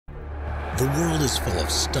The world is full of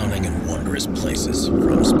stunning and wondrous places,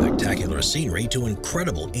 from spectacular scenery to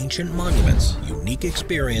incredible ancient monuments, unique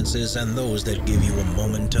experiences, and those that give you a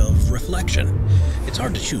moment of reflection. It's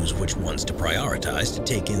hard to choose which ones to prioritize to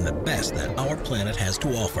take in the best that our planet has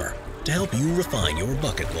to offer. To help you refine your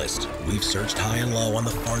bucket list, we've searched high and low on the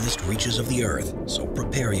farthest reaches of the Earth, so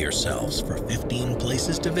prepare yourselves for 15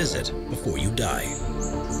 places to visit before you die.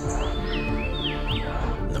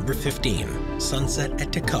 Number 15. Sunset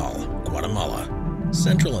at Tikal, Guatemala.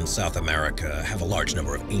 Central and South America have a large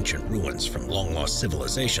number of ancient ruins from long-lost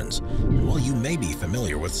civilizations. And while you may be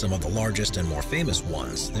familiar with some of the largest and more famous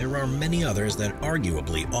ones, there are many others that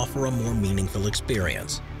arguably offer a more meaningful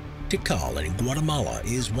experience. Tikal in Guatemala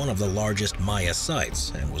is one of the largest Maya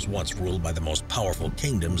sites and was once ruled by the most powerful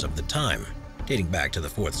kingdoms of the time. Dating back to the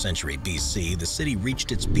 4th century BC, the city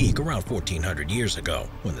reached its peak around 1400 years ago,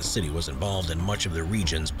 when the city was involved in much of the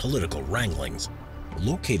region's political wranglings.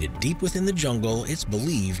 Located deep within the jungle, it's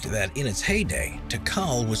believed that in its heyday,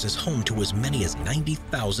 Tikal was home to as many as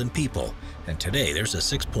 90,000 people, and today there's a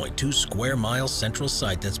 6.2 square mile central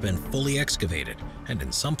site that's been fully excavated, and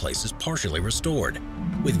in some places partially restored.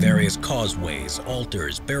 With various causeways,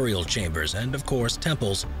 altars, burial chambers, and of course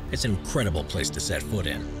temples, it's an incredible place to set foot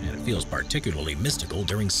in, and it feels particularly mystical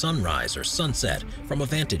during sunrise or sunset from a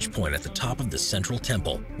vantage point at the top of the central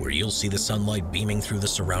temple, where you'll see the sunlight beaming through the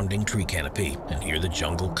surrounding tree canopy and hear the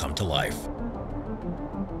jungle come to life.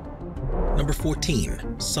 Number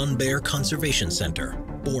 14. Sun Bear Conservation Center,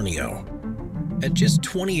 Borneo. At just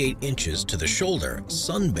 28 inches to the shoulder,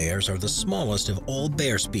 sun bears are the smallest of all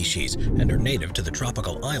bear species and are native to the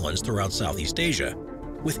tropical islands throughout Southeast Asia.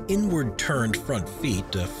 With inward-turned front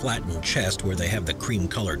feet, a flattened chest where they have the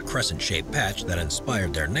cream-colored crescent-shaped patch that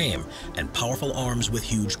inspired their name, and powerful arms with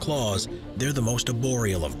huge claws, they're the most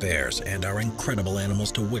arboreal of bears and are incredible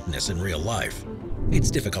animals to witness in real life.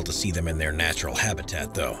 It's difficult to see them in their natural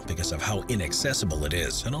habitat, though, because of how inaccessible it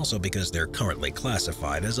is, and also because they're currently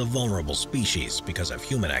classified as a vulnerable species because of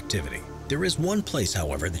human activity. There is one place,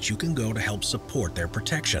 however, that you can go to help support their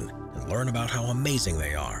protection and learn about how amazing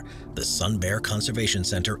they are: the Sun Bear Conservation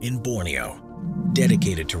Center in Borneo.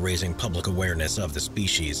 Dedicated to raising public awareness of the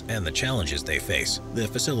species and the challenges they face, the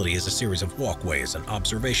facility is a series of walkways and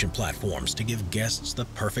observation platforms to give guests the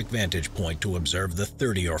perfect vantage point to observe the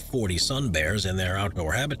 30 or 40 sun bears in their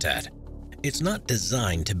outdoor habitat. It's not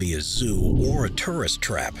designed to be a zoo or a tourist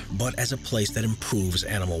trap, but as a place that improves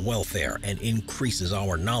animal welfare and increases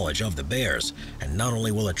our knowledge of the bears. And not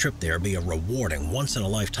only will a trip there be a rewarding,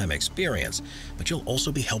 once-in-a-lifetime experience, but you'll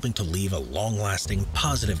also be helping to leave a long-lasting,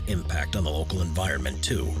 positive impact on the local environment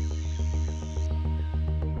too.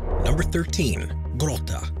 Number 13.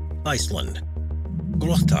 Grotta, Iceland.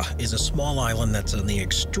 Grotta is a small island that's on the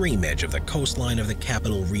extreme edge of the coastline of the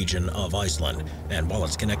capital region of Iceland, and while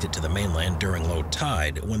it's connected to the mainland during low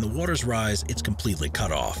tide, when the waters rise, it's completely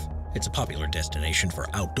cut off. It's a popular destination for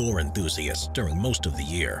outdoor enthusiasts during most of the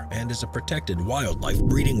year, and is a protected wildlife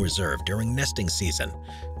breeding reserve during nesting season,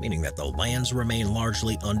 meaning that the lands remain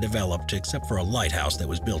largely undeveloped except for a lighthouse that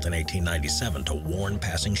was built in 1897 to warn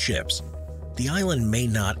passing ships. The island may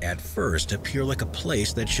not at first appear like a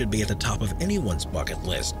place that should be at the top of anyone's bucket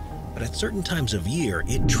list, but at certain times of year,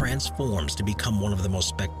 it transforms to become one of the most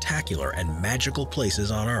spectacular and magical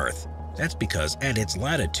places on Earth. That's because at its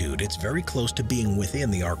latitude, it's very close to being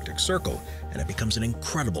within the Arctic Circle, and it becomes an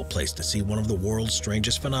incredible place to see one of the world's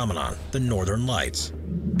strangest phenomenon, the Northern Lights.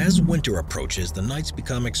 As winter approaches, the nights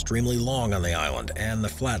become extremely long on the island, and the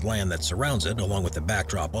flat land that surrounds it, along with the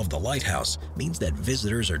backdrop of the lighthouse, means that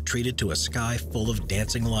visitors are treated to a sky full of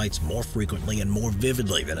dancing lights more frequently and more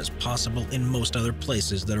vividly than is possible in most other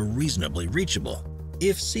places that are reasonably reachable.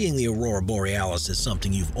 If seeing the aurora borealis is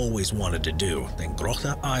something you've always wanted to do, then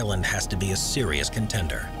Grotta Island has to be a serious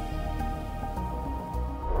contender.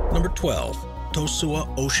 Number 12.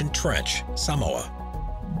 Tosuwa Ocean Trench, Samoa.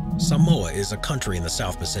 Samoa is a country in the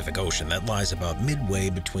South Pacific Ocean that lies about midway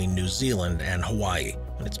between New Zealand and Hawaii,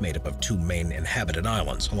 and it's made up of 2 main inhabited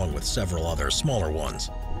islands, along with several other smaller ones.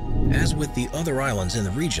 As with the other islands in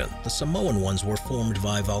the region, the Samoan ones were formed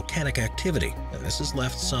by volcanic activity, and this has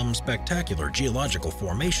left some spectacular geological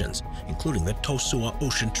formations, including the Tosuwa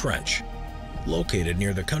Ocean Trench. Located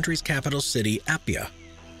near the country's capital city, Apia,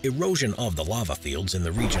 erosion of the lava fields in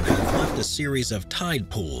the region have left a series of tide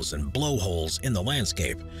pools and blowholes in the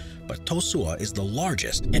landscape, but Tosuwa is the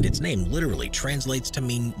largest, and its name literally translates to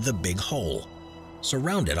mean the big hole.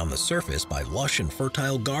 Surrounded on the surface by lush and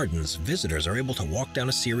fertile gardens, visitors are able to walk down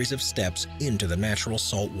a series of steps into the natural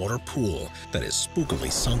saltwater pool that is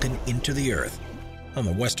spookily sunken into the earth. On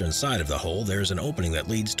the western side of the hole, there's an opening that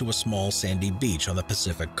leads to a small sandy beach on the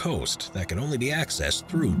Pacific coast that can only be accessed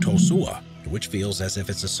through Tosuwa. which feels as if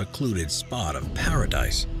it's a secluded spot of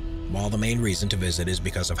paradise. While the main reason to visit is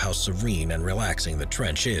because of how serene and relaxing the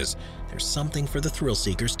trench is, there's something for the thrill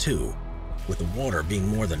seekers too. With the water being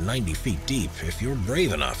more than 90 feet deep, if you're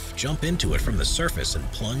brave enough, jump into it from the surface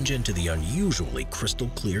and plunge into the unusually crystal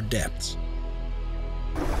clear depths.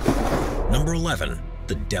 Number 11.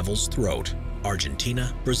 The Devil's Throat,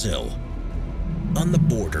 Argentina, Brazil. On the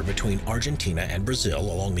border between Argentina and Brazil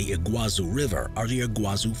along the Iguazu River are the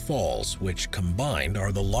Iguazu Falls, which combined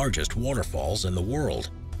are the largest waterfalls in the world.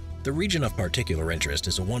 The region of particular interest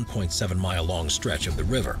is a 1.7-mile-long stretch of the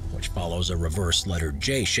river, which follows a reverse letter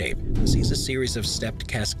J shape and sees a series of stepped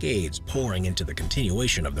cascades pouring into the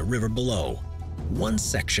continuation of the river below. One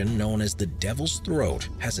section, known as the Devil's Throat,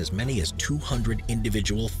 has as many as 200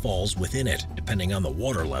 individual falls within it, depending on the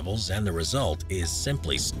water levels, and the result is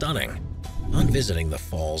simply stunning. On visiting the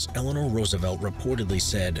falls, Eleanor Roosevelt reportedly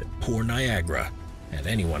said, "Poor Niagara," and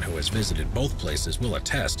anyone who has visited both places will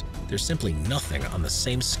attest there's simply nothing on the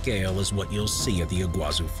same scale as what you'll see at the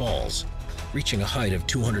Iguazu Falls. Reaching a height of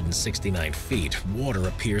 269 feet, water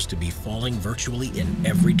appears to be falling virtually in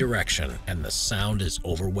every direction, and the sound is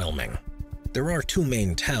overwhelming. There are two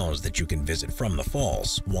main towns that you can visit from the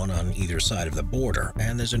falls, one on either side of the border,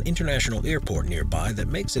 and there's an international airport nearby that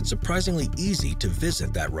makes it surprisingly easy to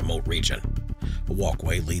visit that remote region. A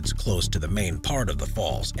walkway leads close to the main part of the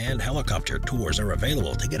falls, and helicopter tours are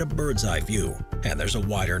available to get a bird's-eye view. And there's a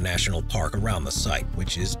wider national park around the site,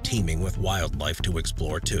 which is teeming with wildlife to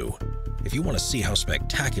explore too. If you want to see how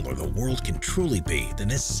spectacular the world can truly be, then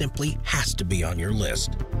this simply has to be on your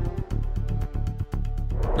list.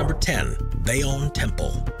 Number 10. Bayon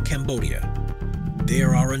Temple, Cambodia.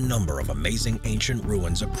 There are a number of amazing ancient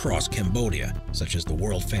ruins across Cambodia, such as the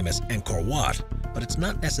world-famous Angkor Wat, but it's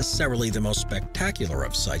not necessarily the most spectacular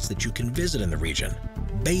of sites that you can visit in the region.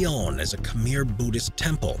 Bayon is a Khmer Buddhist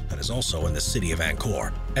temple that is also in the city of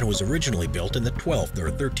Angkor, and was originally built in the 12th or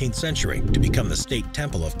 13th century to become the state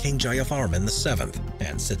temple of King Jayavarman VII,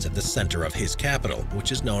 and sits at the center of his capital,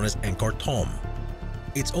 which is known as Angkor Thom.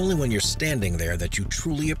 It's only when you're standing there that you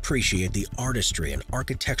truly appreciate the artistry and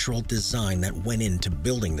architectural design that went into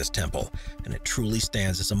building this temple, and it truly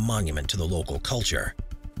stands as a monument to the local culture.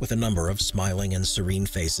 With a number of smiling and serene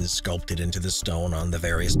faces sculpted into the stone on the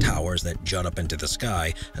various towers that jut up into the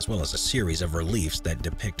sky, as well as a series of reliefs that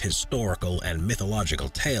depict historical and mythological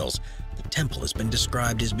tales, the temple has been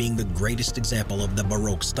described as being the greatest example of the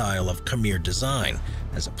Baroque style of Khmer design,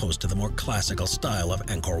 as opposed to the more classical style of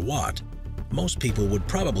Angkor Wat. Most people would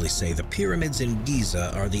probably say the pyramids in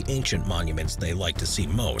Giza are the ancient monuments they like to see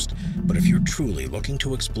most, but if you're truly looking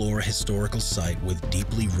to explore a historical site with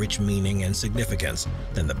deeply rich meaning and significance,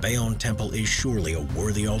 then the Bayon Temple is surely a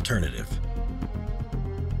worthy alternative.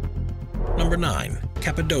 Number 9.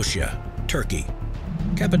 Cappadocia, Turkey.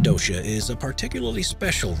 Cappadocia is a particularly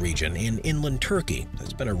special region in inland Turkey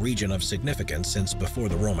that's been a region of significance since before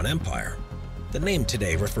the Roman Empire. The name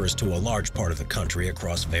today refers to a large part of the country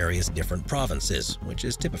across various different provinces, which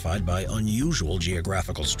is typified by unusual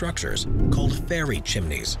geographical structures called fairy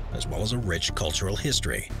chimneys, as well as a rich cultural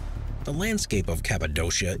history. The landscape of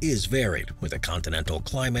Cappadocia is varied, with a continental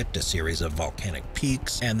climate, a series of volcanic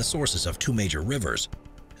peaks, and the sources of two major rivers,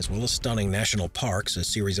 as well as stunning national parks, a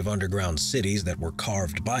series of underground cities that were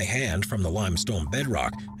carved by hand from the limestone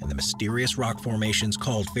bedrock, and the mysterious rock formations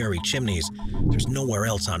called fairy chimneys. There's nowhere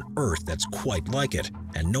else on Earth that's quite like it,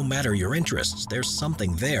 and no matter your interests, there's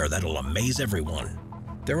something there that'll amaze everyone.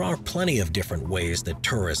 There are plenty of different ways that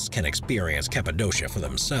tourists can experience Cappadocia for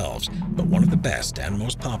themselves, but one of the best and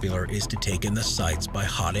most popular is to take in the sights by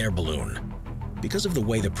hot air balloon. Because of the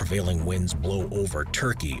way the prevailing winds blow over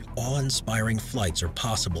Turkey, awe-inspiring flights are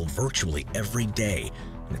possible virtually every day,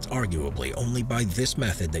 and it's arguably only by this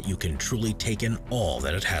method that you can truly take in all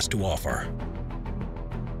that it has to offer.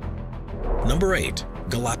 Number 8.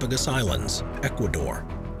 Galapagos Islands, Ecuador.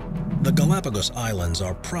 The Galapagos Islands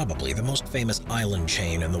are probably the most famous island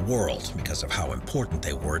chain in the world because of how important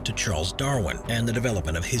they were to Charles Darwin and the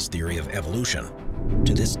development of his theory of evolution.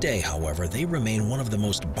 To this day, however, they remain one of the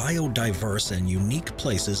most biodiverse and unique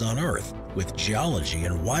places on Earth, with geology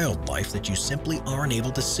and wildlife that you simply aren't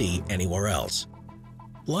able to see anywhere else.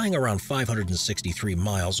 Lying around 563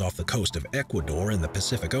 miles off the coast of Ecuador in the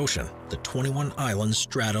Pacific Ocean, the 21 islands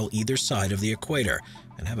straddle either side of the equator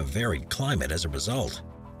and have a varied climate as a result.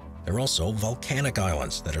 There are also volcanic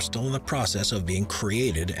islands that are still in the process of being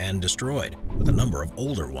created and destroyed, with a number of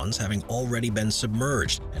older ones having already been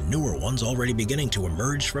submerged and newer ones already beginning to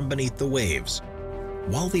emerge from beneath the waves.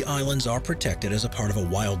 While the islands are protected as a part of a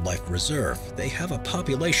wildlife reserve, they have a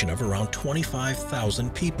population of around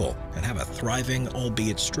 25,000 people and have a thriving,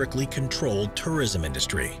 albeit strictly controlled, tourism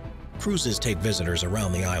industry. Cruises take visitors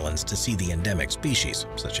around the islands to see the endemic species,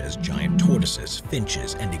 such as giant tortoises,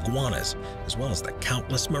 finches, and iguanas, as well as the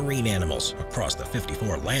countless marine animals across the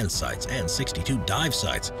 54 land sites and 62 dive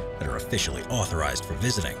sites that are officially authorized for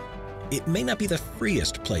visiting. It may not be the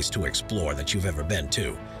freest place to explore that you've ever been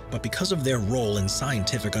to, but because of their role in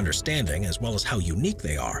scientific understanding as well as how unique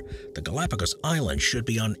they are, the Galapagos Islands should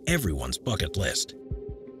be on everyone's bucket list.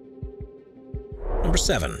 Number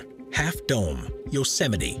 7. Half Dome,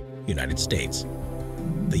 Yosemite, United States.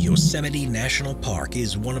 The Yosemite National Park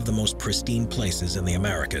is one of the most pristine places in the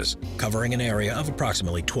Americas, covering an area of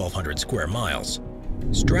approximately 1,200 square miles.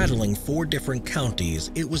 Straddling 4 different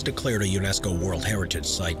counties, it was declared a UNESCO World Heritage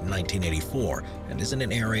Site in 1984 and is in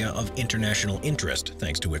an area of international interest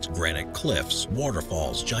thanks to its granite cliffs,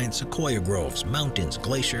 waterfalls, giant sequoia groves, mountains,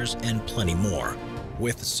 glaciers, and plenty more.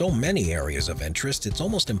 With so many areas of interest, it's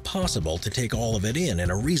almost impossible to take all of it in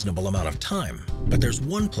a reasonable amount of time. But there's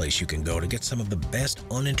one place you can go to get some of the best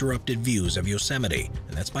uninterrupted views of Yosemite,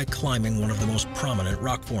 and that's by climbing one of the most prominent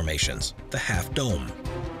rock formations, the Half Dome.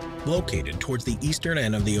 Located towards the eastern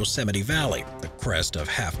end of the Yosemite Valley, the crest of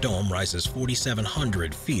Half Dome rises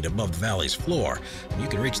 4,700 feet above the valley's floor, and you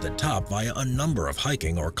can reach the top via a number of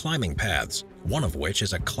hiking or climbing paths, one of which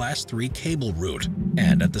is a Class 3 cable route.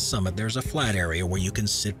 And at the summit, there's a flat area where you can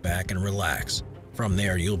sit back and relax. From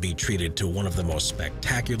there, you'll be treated to one of the most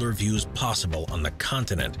spectacular views possible on the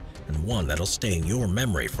continent, and one that'll stay in your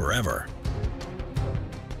memory forever.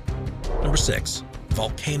 Number 6.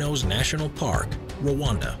 Volcanoes National Park,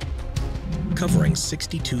 Rwanda. Covering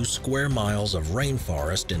 62 square miles of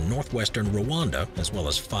rainforest in northwestern Rwanda, as well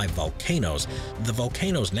as 5 volcanoes, the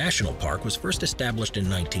Volcanoes National Park was first established in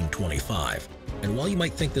 1925. And while you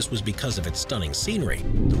might think this was because of its stunning scenery,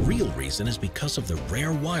 the real reason is because of the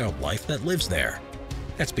rare wildlife that lives there.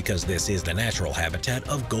 That's because this is the natural habitat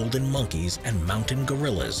of golden monkeys and mountain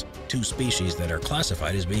gorillas, 2 species that are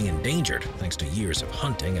classified as being endangered thanks to years of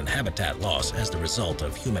hunting and habitat loss as the result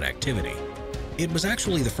of human activity. It was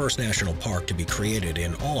actually the first national park to be created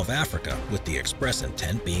in all of Africa, with the express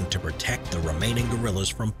intent being to protect the remaining gorillas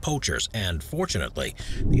from poachers, and fortunately,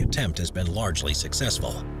 the attempt has been largely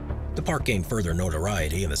successful. The park gained further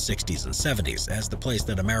notoriety in the 60s and 70s as the place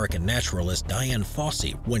that American naturalist Dian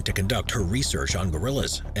Fossey went to conduct her research on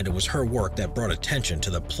gorillas, and it was her work that brought attention to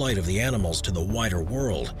the plight of the animals to the wider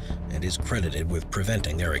world and is credited with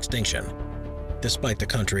preventing their extinction. Despite the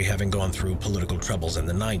country having gone through political troubles in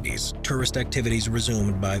the 90s, tourist activities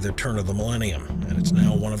resumed by the turn of the millennium, and it's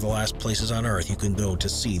now one of the last places on Earth you can go to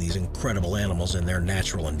see these incredible animals in their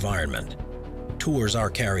natural environment. Tours are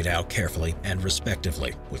carried out carefully and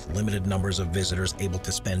respectively, with limited numbers of visitors able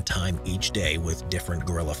to spend time each day with different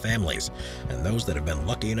gorilla families, and those that have been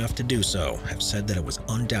lucky enough to do so have said that it was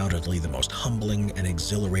undoubtedly the most humbling and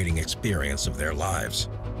exhilarating experience of their lives.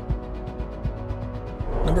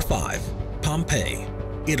 Number 5. Pompeii,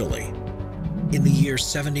 Italy. In the year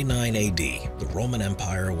 79 AD, the Roman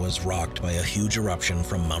Empire was rocked by a huge eruption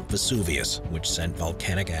from Mount Vesuvius, which sent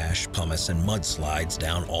volcanic ash, pumice, and mudslides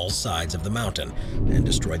down all sides of the mountain and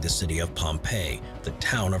destroyed the city of Pompeii, the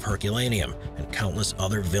town of Herculaneum, and countless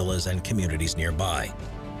other villas and communities nearby.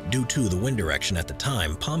 Due to the wind direction at the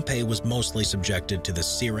time, Pompeii was mostly subjected to the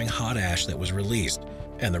searing hot ash that was released,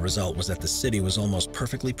 and the result was that the city was almost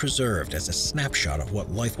perfectly preserved as a snapshot of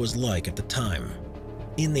what life was like at the time.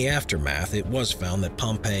 In the aftermath, it was found that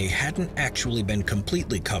Pompeii hadn't actually been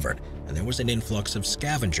completely covered, and there was an influx of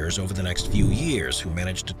scavengers over the next few years who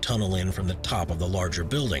managed to tunnel in from the top of the larger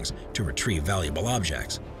buildings to retrieve valuable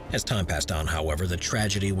objects. As time passed on, however, the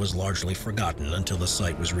tragedy was largely forgotten until the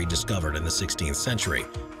site was rediscovered in the 16th century,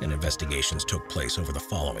 and investigations took place over the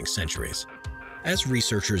following centuries. As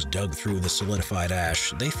researchers dug through the solidified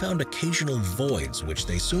ash, they found occasional voids which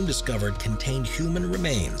they soon discovered contained human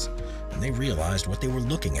remains, and they realized what they were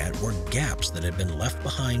looking at were gaps that had been left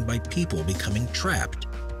behind by people becoming trapped.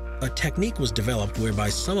 A technique was developed whereby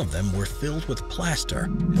some of them were filled with plaster,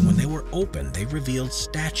 and when they were opened, they revealed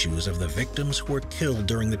statues of the victims who were killed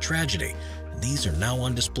during the tragedy. These are now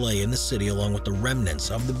on display in the city along with the remnants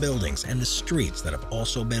of the buildings and the streets that have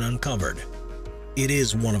also been uncovered. It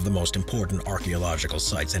is one of the most important archaeological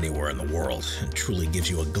sites anywhere in the world, and truly gives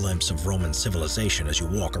you a glimpse of Roman civilization as you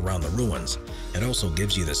walk around the ruins. It also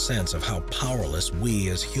gives you the sense of how powerless we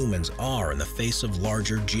as humans are in the face of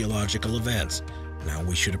larger geological events, and how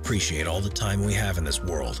we should appreciate all the time we have in this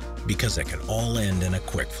world, because it can all end in a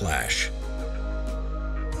quick flash.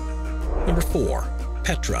 Number 4.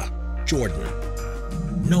 Petra, Jordan.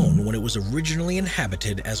 Known when it was originally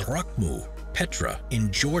inhabited as Rakhmu, Petra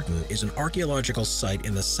in Jordan is an archaeological site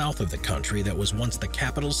in the south of the country that was once the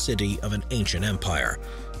capital city of an ancient empire,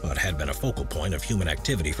 but had been a focal point of human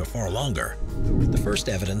activity for far longer. The first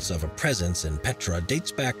evidence of a presence in Petra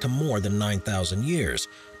dates back to more than 9,000 years,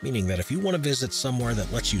 meaning that if you want to visit somewhere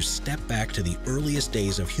that lets you step back to the earliest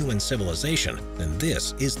days of human civilization, then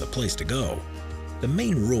this is the place to go. The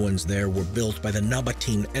main ruins there were built by the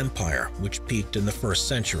Nabatean Empire, which peaked in the 1st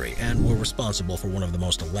century and were responsible for one of the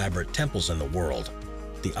most elaborate temples in the world,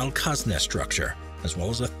 the Al-Khazna structure, as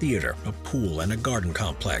well as a theater, a pool, and a garden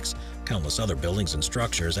complex, countless other buildings and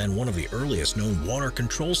structures, and one of the earliest known water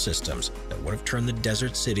control systems that would have turned the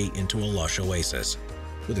desert city into a lush oasis.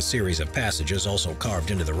 With a series of passages also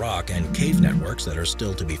carved into the rock and cave networks that are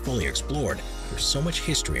still to be fully explored, there's so much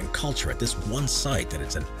history and culture at this one site that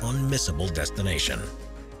it's an unmissable destination.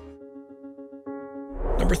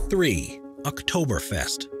 Number 3.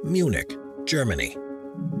 Oktoberfest, Munich, Germany.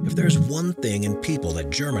 If there's one thing and people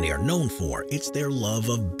that Germany are known for, it's their love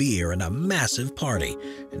of beer and a massive party.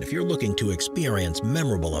 And if you're looking to experience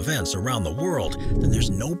memorable events around the world, then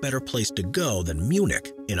there's no better place to go than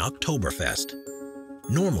Munich in Oktoberfest.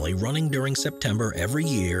 Normally running during September every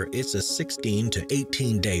year, it's a 16 to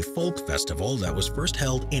 18-day folk festival that was first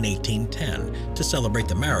held in 1810 to celebrate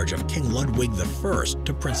the marriage of King Ludwig I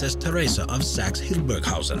to Princess Theresa of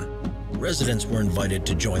Saxe-Hildburghausen. Residents were invited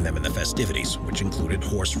to join them in the festivities, which included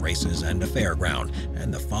horse races and a fairground,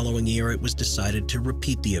 and the following year it was decided to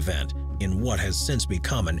repeat the event in what has since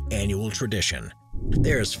become an annual tradition.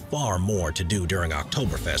 There's far more to do during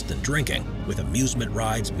Oktoberfest than drinking, with amusement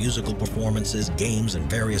rides, musical performances, games, and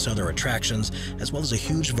various other attractions, as well as a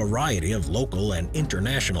huge variety of local and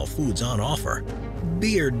international foods on offer.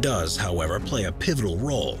 Beer does, however, play a pivotal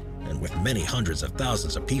role, and with many hundreds of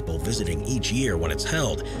thousands of people visiting each year when it's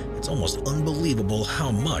held, it's almost unbelievable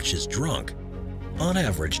how much is drunk. On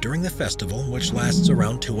average, during the festival, which lasts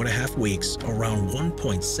around 2.5 weeks, around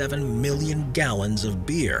 1.7 million gallons of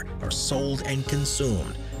beer are sold and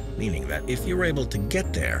consumed, meaning that if you're able to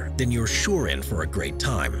get there, then you're sure in for a great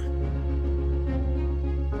time.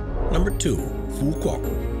 Number 2. Phu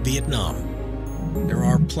Quoc, Vietnam. There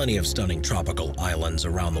are plenty of stunning tropical islands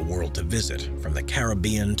around the world to visit, from the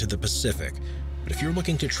Caribbean to the Pacific. But if you're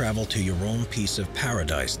looking to travel to your own piece of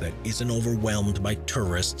paradise that isn't overwhelmed by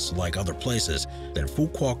tourists like other places, then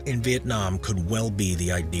Phu Quoc in Vietnam could well be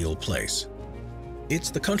the ideal place. It's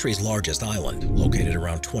the country's largest island, located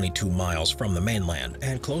around 22 miles from the mainland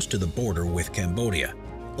and close to the border with Cambodia.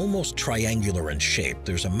 Almost triangular in shape,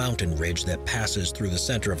 there's a mountain ridge that passes through the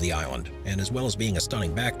center of the island, and as well as being a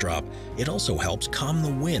stunning backdrop, it also helps calm the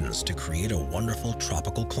winds to create a wonderful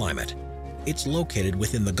tropical climate. It's located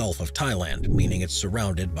within the Gulf of Thailand, meaning it's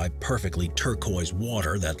surrounded by perfectly turquoise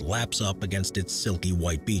water that laps up against its silky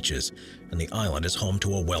white beaches, and the island is home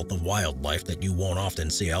to a wealth of wildlife that you won't often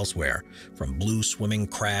see elsewhere, from blue swimming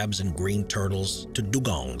crabs and green turtles to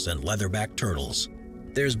dugongs and leatherback turtles.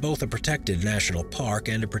 There's both a protected national park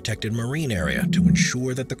and a protected marine area to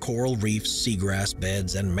ensure that the coral reefs, seagrass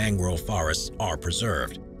beds, and mangrove forests are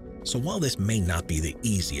preserved. So while this may not be the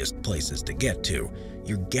easiest places to get to,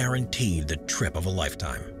 you're guaranteed the trip of a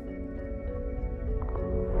lifetime.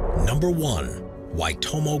 Number 1.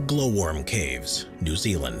 Waitomo Glowworm Caves, New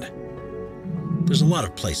Zealand. There's a lot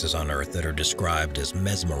of places on Earth that are described as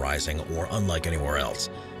mesmerizing or unlike anywhere else,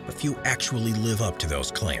 but few actually live up to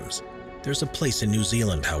those claims. There's a place in New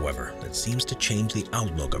Zealand, however, that seems to change the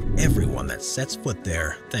outlook of everyone that sets foot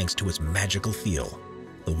there thanks to its magical feel.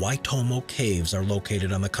 The Waitomo Caves are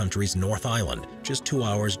located on the country's North Island, just 2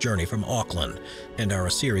 hours' journey from Auckland, and are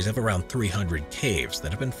a series of around 300 caves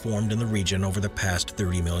that have been formed in the region over the past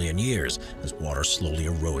 30 million years as water slowly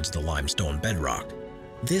erodes the limestone bedrock.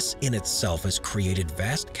 This in itself has created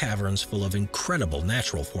vast caverns full of incredible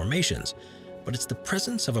natural formations, but it's the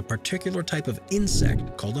presence of a particular type of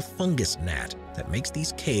insect called a fungus gnat that makes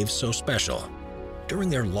these caves so special. During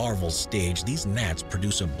their larval stage, these gnats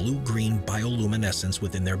produce a blue-green bioluminescence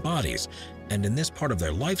within their bodies, and in this part of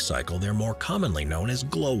their life cycle, they're more commonly known as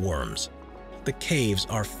glowworms. The caves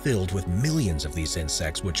are filled with millions of these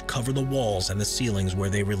insects which cover the walls and the ceilings where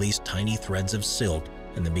they release tiny threads of silk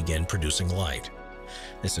and then begin producing light.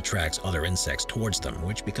 This attracts other insects towards them,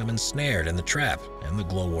 which become ensnared in the trap, and the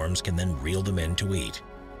glowworms can then reel them in to eat.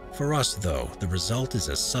 For us, though, the result is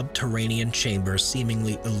a subterranean chamber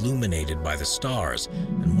seemingly illuminated by the stars,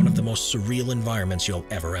 and one of the most surreal environments you'll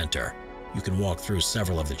ever enter. You can walk through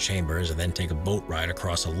several of the chambers and then take a boat ride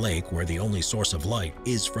across a lake where the only source of light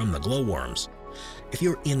is from the glowworms. If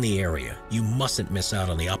you're in the area, you mustn't miss out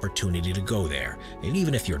on the opportunity to go there, and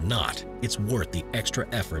even if you're not, it's worth the extra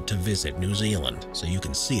effort to visit New Zealand so you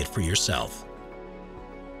can see it for yourself.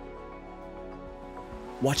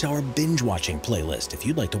 Watch our binge-watching playlist if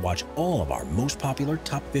you'd like to watch all of our most popular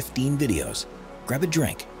top 15 videos. Grab a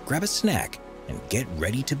drink, grab a snack, and get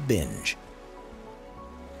ready to binge.